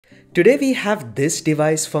Today we have this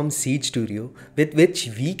device from Seed Studio with which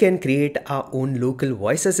we can create our own local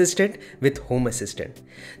voice assistant with Home Assistant.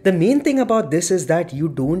 The main thing about this is that you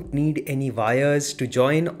don't need any wires to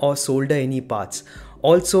join or solder any parts.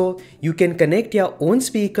 Also, you can connect your own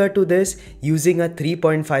speaker to this using a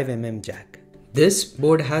 3.5mm jack. This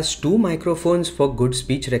board has two microphones for good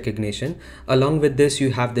speech recognition. Along with this, you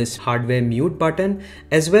have this hardware mute button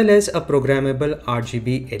as well as a programmable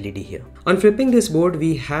RGB LED here. On flipping this board,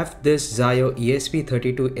 we have this Zayo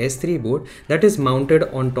ESP32S3 board that is mounted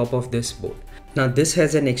on top of this board. Now this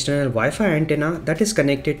has an external Wi-Fi antenna that is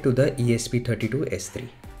connected to the ESP32S3.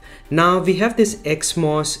 Now we have this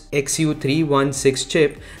XMOS XU316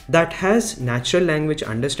 chip that has natural language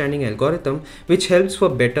understanding algorithm which helps for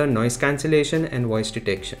better noise cancellation and voice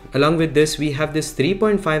detection. Along with this, we have this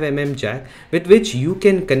 3.5mm jack with which you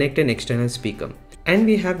can connect an external speaker. And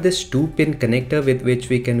we have this 2-pin connector with which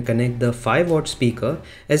we can connect the 5-watt speaker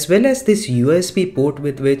as well as this USB port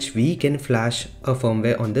with which we can flash a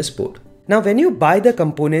firmware on this board. Now when you buy the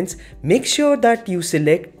components, make sure that you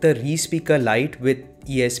select the ReSpeaker Lite with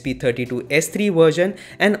ESP32S3 version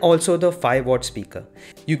and also the 5-watt speaker.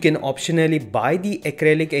 You can optionally buy the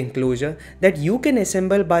acrylic enclosure that you can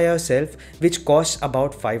assemble by yourself, which costs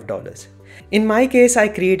about $5. In my case, I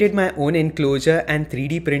created my own enclosure and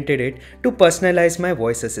 3D printed it to personalize my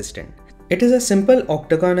voice assistant. It is a simple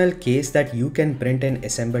octagonal case that you can print and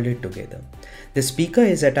assemble it together. The speaker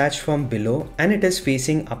is attached from below and it is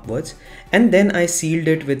facing upwards, and then I sealed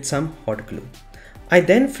it with some hot glue. I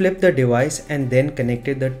then flipped the device and then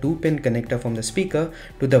connected the 2-pin connector from the speaker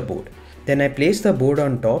to the board. Then I placed the board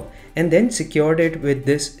on top and then secured it with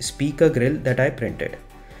this speaker grill that I printed.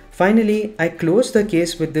 Finally, I closed the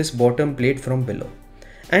case with this bottom plate from below.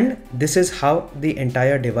 And this is how the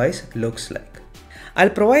entire device looks like. I'll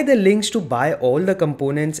provide the links to buy all the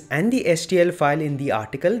components and the STL file in the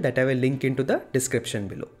article that I will link into the description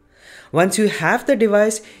below. Once you have the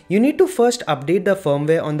device, you need to first update the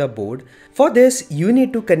firmware on the board. For this, you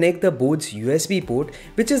need to connect the board's USB port,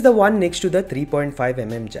 which is the one next to the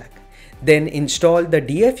 3.5mm jack. Then install the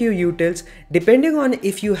DFU utils depending on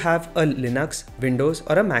if you have a Linux, Windows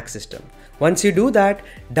or a Mac system. Once you do that,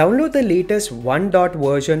 download the latest 1.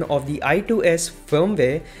 version of the i2s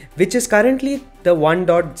firmware, which is currently the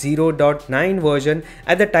 1.0.9 version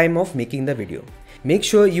at the time of making the video. Make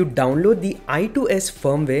sure you download the i2s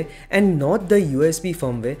firmware and not the USB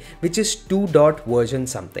firmware, which is 2. version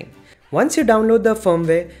something. Once you download the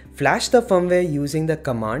firmware, flash the firmware using the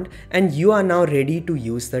command and you are now ready to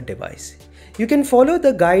use the device. You can follow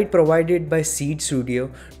the guide provided by Seed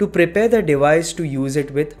Studio to prepare the device to use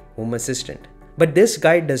it with Home Assistant. But this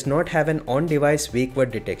guide does not have an on-device wake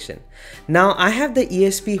word detection. Now I have the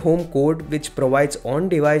ESPHome code which provides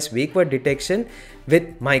on-device wake word detection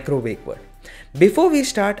with micro wake word. Before we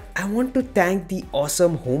start, I want to thank the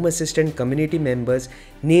awesome Home Assistant community members,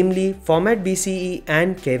 namely Format BCE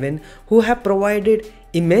and Kevin, who have provided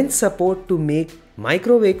immense support to make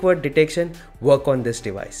micro wake word detection work on this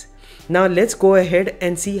device. Now let's go ahead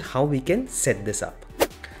and see how we can set this up.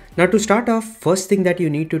 Now to start off, first thing that you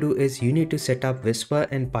need to do is you need to set up Whisper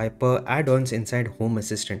and Piper add-ons inside Home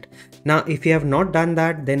Assistant. Now if you have not done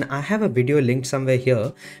that, then I have a video linked somewhere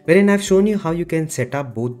here wherein I've shown you how you can set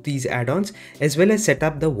up both these add-ons as well as set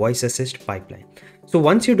up the voice assist pipeline. So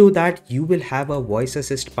once you do that, you will have a voice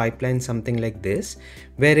assist pipeline something like this,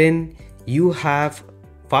 wherein you have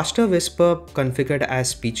faster Whisper configured as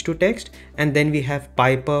speech to text, and then we have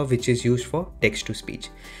Piper, which is used for text to speech.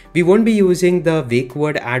 We won't be using the wake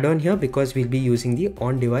word add-on here because we'll be using the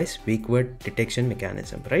on-device wake word detection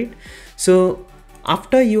mechanism, right? So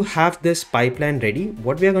after you have this pipeline ready,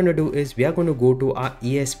 what we are going to do is we are going to go to our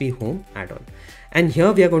ESPHome add-on, and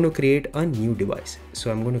here we are going to create a new device. So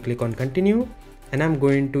I'm going to click on continue and I'm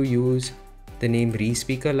going to use the name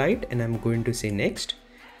ReSpeaker Lite and I'm going to say next.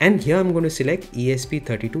 And here I'm going to select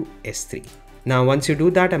ESP32S3. Now once you do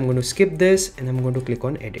that, I'm going to skip this and I'm going to click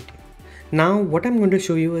on edit. Now what I'm going to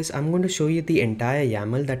show you is I'm going to show you the entire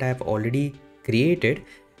YAML that I have already created,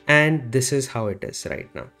 and this is how it is right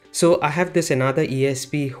now. So I have this another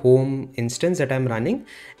ESPHome instance that I'm running,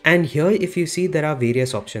 and here if you see there are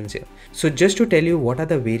various options here. So just to tell you what are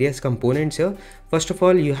the various components here, first of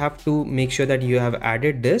all you have to make sure that you have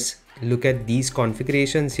added this. Look at these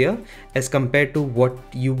configurations here as compared to what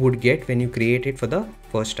you would get when you create it for the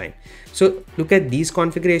first time. So look at these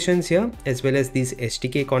configurations here as well as these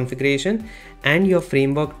SDK configuration, and your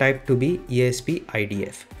framework type to be ESP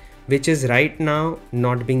IDF, which is right now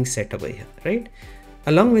not being set over here, right?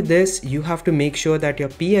 Along with this, you have to make sure that your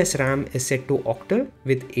PS RAM is set to octal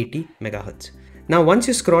with 80 MHz. Now once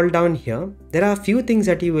you scroll down here, there are a few things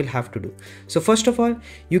that you will have to do. So first of all,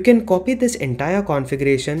 you can copy this entire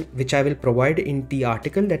configuration, which I will provide in the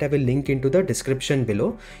article that I will link into the description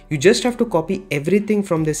below. You just have to copy everything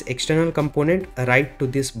from this external component right to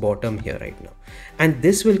this bottom here right now. And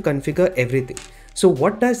this will configure everything. So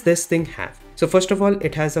what does this thing have? So first of all,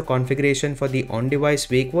 it has a configuration for the on-device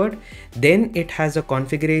wake word. Then it has a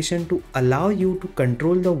configuration to allow you to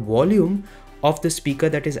control the volume of the speaker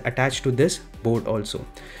that is attached to this board also.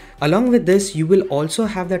 Along with this, you will also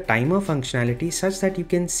have the timer functionality such that you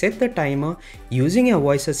can set the timer using a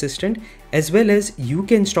voice assistant, as well as you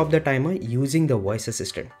can stop the timer using the voice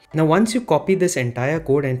assistant. Now once you copy this entire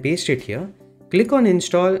code and paste it here, click on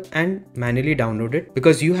install and manually download it,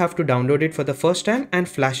 because you have to download it for the first time and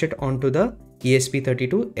flash it onto the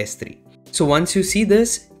ESP32S3. So once you see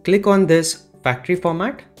this, click on this factory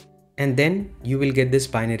format, and then you will get this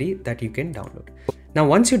binary that you can download. Now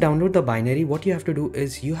once you download the binary, what you have to do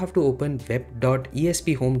is you have to open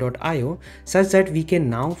web.esphome.io such that we can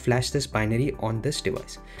now flash this binary on this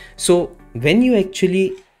device. So when you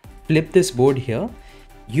actually flip this board here,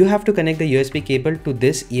 you have to connect the USB cable to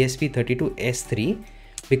this ESP32S3,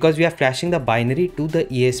 because we are flashing the binary to the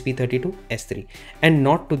ESP32S3 and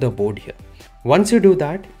not to the board here. Once you do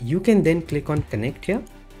that, you can then click on connect here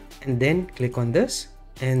and then click on this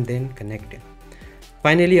and then connect it.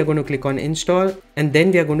 Finally, you're going to click on install, and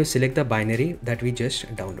then we are going to select the binary that we just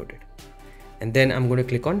downloaded. And then I'm going to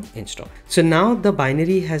click on install. So now the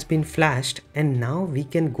binary has been flashed, and now we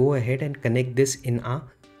can go ahead and connect this in our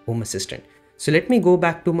Home Assistant. So let me go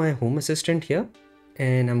back to my Home Assistant here,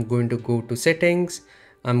 and I'm going to go to settings.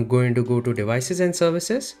 I'm going to go to devices and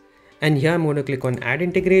services, and here I'm going to click on add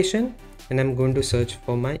integration, and I'm going to search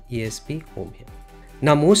for my ESPHome here.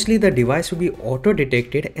 Now mostly the device will be auto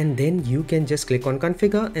detected, and then you can just click on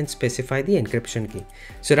configure and specify the encryption key.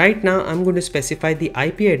 So right now I'm going to specify the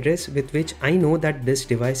IP address with which I know that this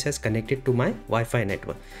device has connected to my Wi-Fi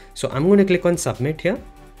network. So I'm going to click on submit here,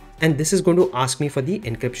 and this is going to ask me for the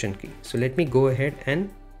encryption key. So let me go ahead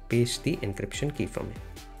and paste the encryption key from here.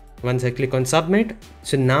 Once I click on submit,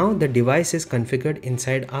 so now the device is configured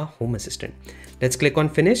inside our Home Assistant. Let's click on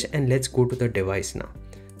finish and let's go to the device now.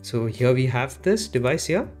 So here we have this device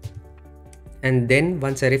here, and then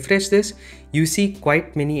once I refresh this, you see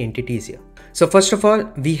quite many entities here. So first of all,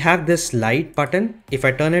 we have this light button. If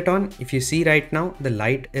I turn it on, if you see right now, the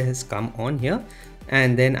light has come on here,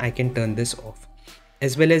 and then I can turn this off.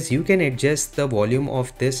 As well as you can adjust the volume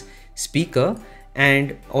of this speaker,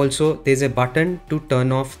 and also there's a button to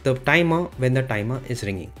turn off the timer when the timer is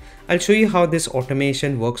ringing. I'll show you how this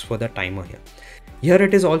automation works for the timer here. Here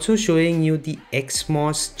it is also showing you the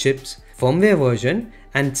XMOS chips firmware version,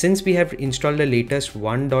 and since we have installed the latest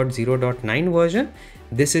 1.0.9 version,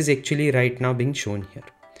 this is actually right now being shown here.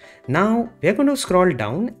 Now we are going to scroll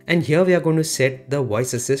down, and here we are going to set the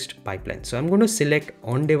voice assist pipeline. So I'm going to select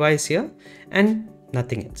on device here and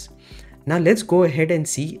nothing else. Now let's go ahead and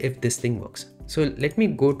see if this thing works. So let me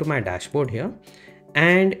go to my dashboard here,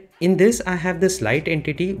 and in this I have this light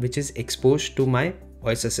entity which is exposed to my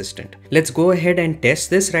voice assistant. Let's go ahead and test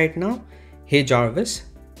this right now. Hey Jarvis,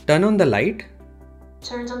 turn on the light.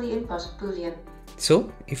 Turned on the input boolean.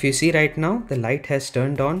 So if you see right now, the light has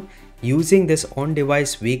turned on using this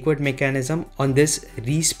on-device wake word mechanism on this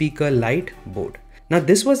ReSpeaker Lite board. Now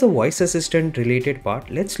this was the voice assistant related part.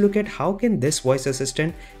 Let's look at how can this voice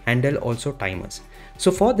assistant handle also timers. So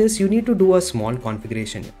for this, you need to do a small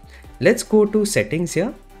configuration here. Let's go to settings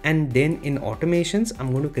here, and then in automations,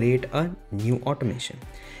 I'm going to create a new automation.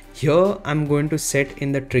 Here I'm going to set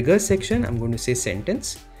in the trigger section, I'm going to say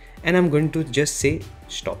sentence, and I'm going to just say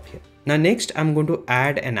stop here. Now next I'm going to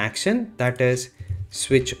add an action, that is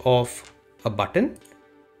switch off a button,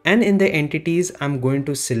 and in the entities I'm going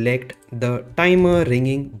to select the timer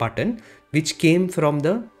ringing button which came from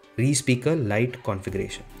the ReSpeaker Lite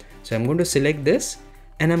configuration. So I'm going to select this,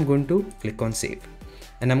 and I'm going to click on save,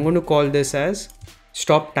 and I'm going to call this as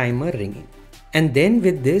stop timer ringing. And then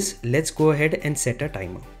with this, let's go ahead and set a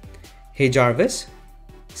timer. Hey Jarvis,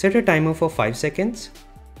 set a timer for 5 seconds.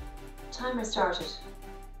 Timer started.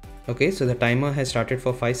 Okay, so the timer has started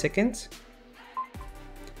for 5 seconds.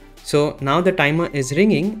 So now the timer is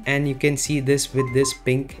ringing, and you can see this with this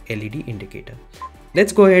pink LED indicator.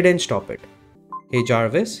 Let's go ahead and stop it. Hey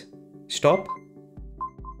Jarvis, stop.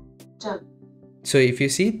 Done. So if you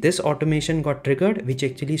see, this automation got triggered, which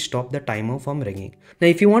actually stopped the timer from ringing. Now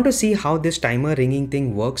if you want to see how this timer ringing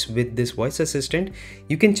thing works with this voice assistant,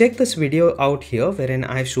 you can check this video out here wherein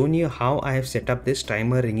I have shown you how I have set up this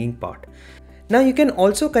timer ringing part. Now you can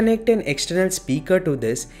also connect an external speaker to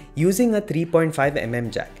this using a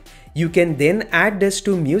 3.5mm jack. You can then add this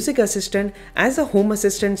to Music Assistant as a Home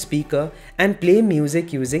Assistant speaker and play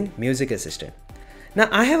music using Music Assistant. Now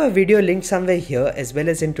I have a video linked somewhere here as well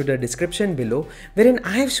as into the description below, wherein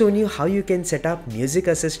I have shown you how you can set up Music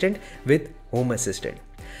Assistant with Home Assistant.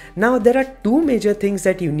 Now there are two major things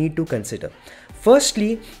that you need to consider.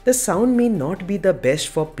 Firstly, the sound may not be the best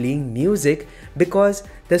for playing music because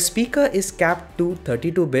the speaker is capped to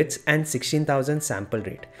 32 bits and 16,000 sample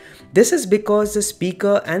rate. This is because the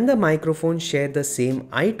speaker and the microphone share the same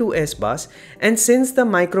I2S bus, and since the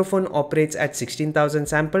microphone operates at 16,000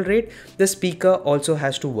 sample rate, the speaker also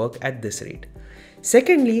has to work at this rate.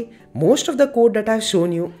 Secondly, most of the code that I've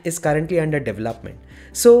shown you is currently under development.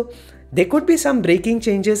 So there could be some breaking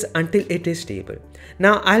changes until it is stable.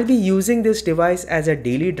 Now I'll be using this device as a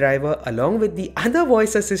daily driver along with the other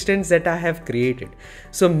voice assistants that I have created.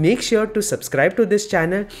 So make sure to subscribe to this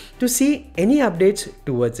channel to see any updates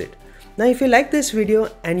towards it. Now if you like this video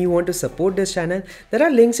and you want to support this channel, there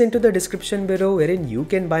are links into the description below wherein you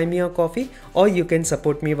can buy me a coffee or you can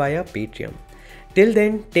support me via Patreon. Till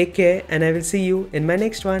then, take care and I will see you in my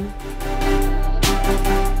next one.